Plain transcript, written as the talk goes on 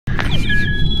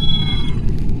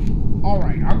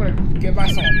Alright, I'm gonna give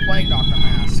myself a plague doctor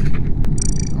mask.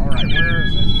 Alright, where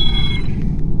is it?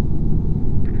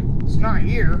 It's not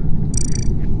here.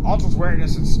 I'll just wear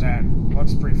this instead.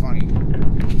 Looks pretty funny.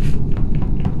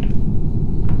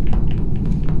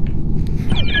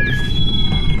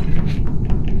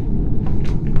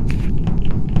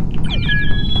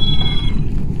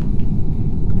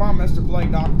 Come on, Mr.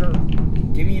 Plague Doctor.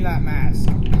 Give me that mask,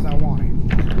 because I want it.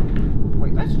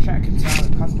 Wait, let's check and see how to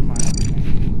customize everything.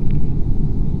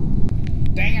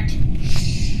 Dang it!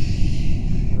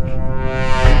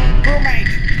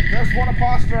 Crewmate! There's one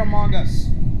imposter among us.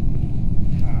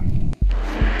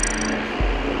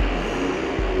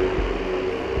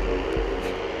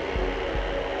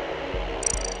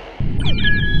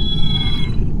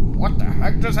 What the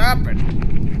heck just happened?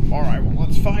 Alright, well,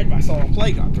 let's find myself a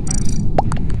plague doctor mask.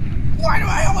 Why do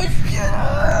I always get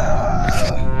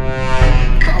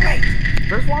Crewmate!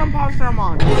 There's one imposter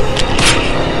among us.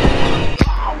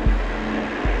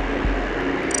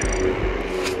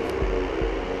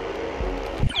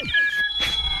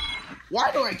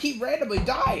 Why do I keep randomly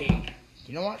dying?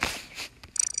 You know what?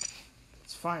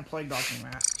 Let's find plague doctor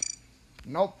mask.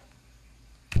 Nope.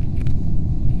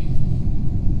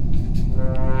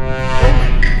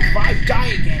 If I die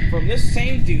again from this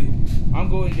same dude, I'm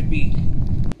going to be...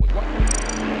 Wait, what?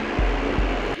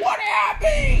 What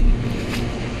happened?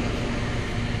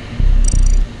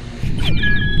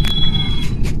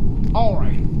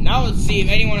 Alright, now let's see if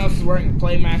anyone else is wearing a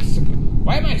plague mask.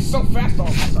 Why am I so fast all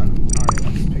of a sudden? Alright,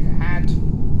 let's pick a hat.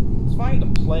 Let's find the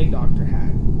plague doctor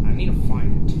hat. I need to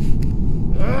find it.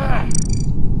 Ugh.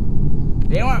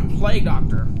 They don't have plague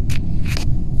doctor.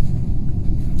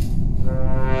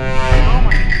 Oh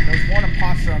my, there's one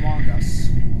imposter among us.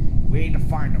 We need to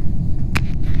find him.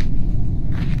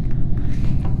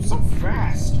 So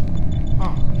fast.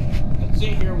 Huh. Let's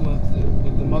sit here with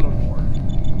the motherboard.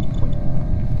 Wait.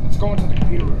 Let's go into the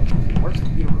computer room. Where's the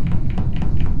computer room?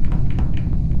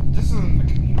 This isn't the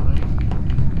computer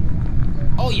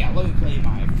room. Oh yeah, let me play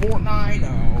my Fortnite.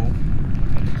 Oh.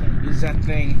 Okay, use that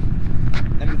thing.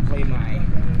 Let me play my...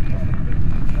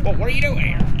 Oh, what are you doing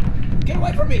here? Get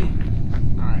away from me!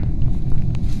 Alright.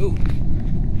 Ooh.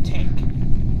 Tank.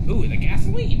 Ooh, the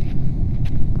gasoline.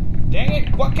 Dang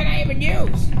it, what can I even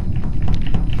use?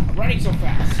 I'm running so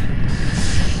fast.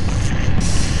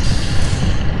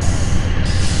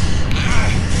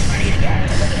 I need to get out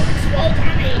of the explode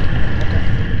on me! Okay,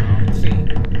 let's see.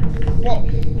 Whoa.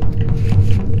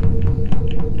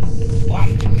 What?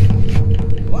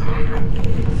 What?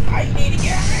 I need to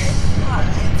get out of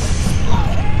here! It's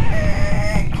exploding!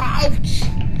 Ouch!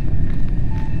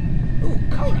 Ooh,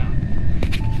 Kona.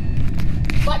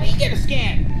 Let me get a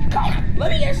scan! Kona,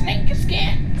 let me get a snake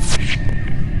scan!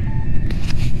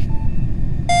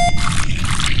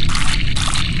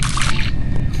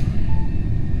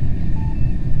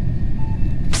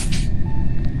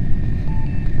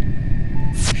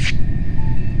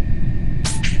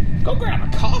 Go grab a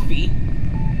coffee?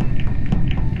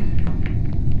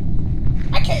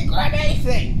 I can't grab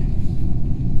anything!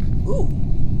 Ooh.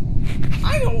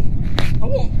 I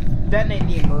won't detonate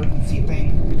the emergency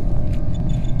thing.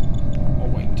 Oh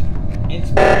wait.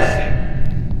 It's missing.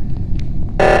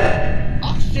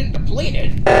 Oxygen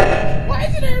depleted? Why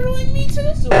isn't it rolling me to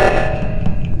this way?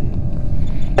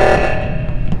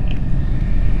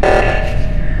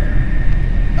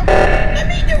 Let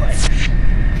me do it!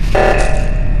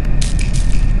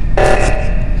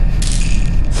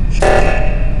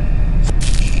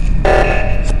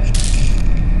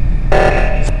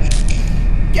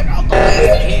 Get out the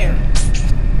way here!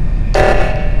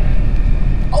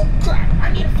 Oh crap!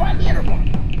 I need to find the other one!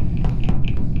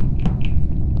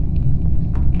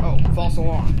 Oh, false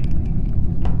alarm.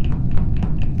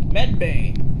 Med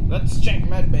bay. Let's check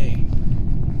med bay.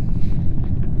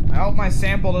 I hope my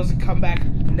sample doesn't come back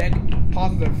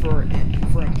positive for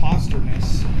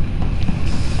imposterness.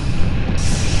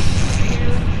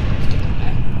 Here's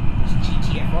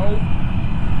GTFO.